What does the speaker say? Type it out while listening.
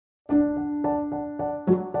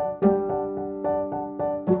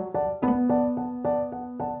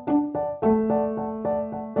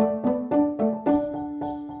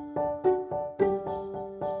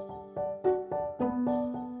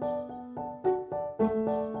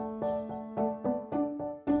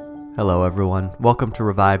Hello everyone, welcome to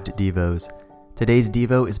Revived Devos. Today's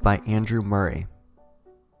Devo is by Andrew Murray.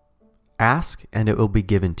 Ask and it will be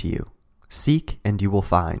given to you. Seek and you will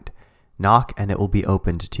find. Knock and it will be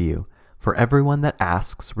opened to you. For everyone that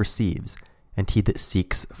asks receives, and he that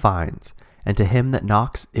seeks finds. And to him that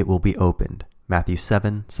knocks it will be opened. Matthew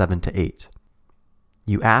 7:7-8.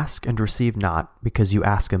 You ask and receive not, because you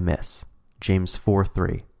ask amiss. James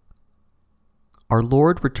 4:3. Our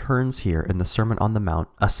Lord returns here in the Sermon on the Mount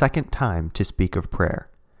a second time to speak of prayer.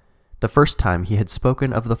 The first time he had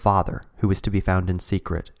spoken of the Father, who is to be found in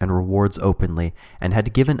secret and rewards openly, and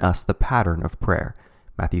had given us the pattern of prayer,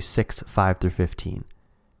 Matthew 6:5-15.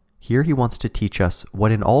 Here he wants to teach us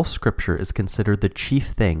what in all Scripture is considered the chief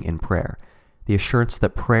thing in prayer, the assurance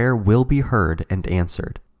that prayer will be heard and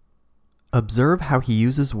answered. Observe how he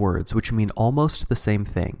uses words which mean almost the same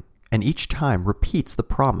thing, and each time repeats the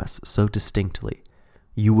promise so distinctly.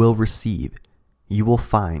 You will receive, you will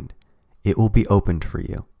find, it will be opened for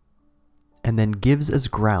you. And then gives as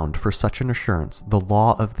ground for such an assurance the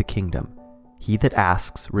law of the kingdom. He that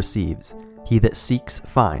asks receives, he that seeks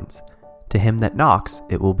finds, to him that knocks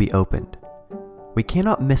it will be opened. We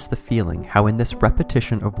cannot miss the feeling how in this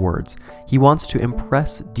repetition of words he wants to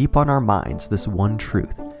impress deep on our minds this one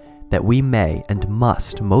truth, that we may and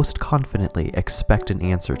must most confidently expect an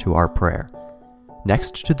answer to our prayer.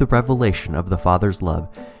 Next to the revelation of the Father's love,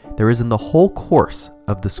 there is in the whole course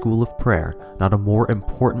of the school of prayer not a more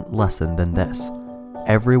important lesson than this: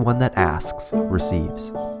 everyone that asks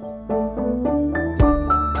receives.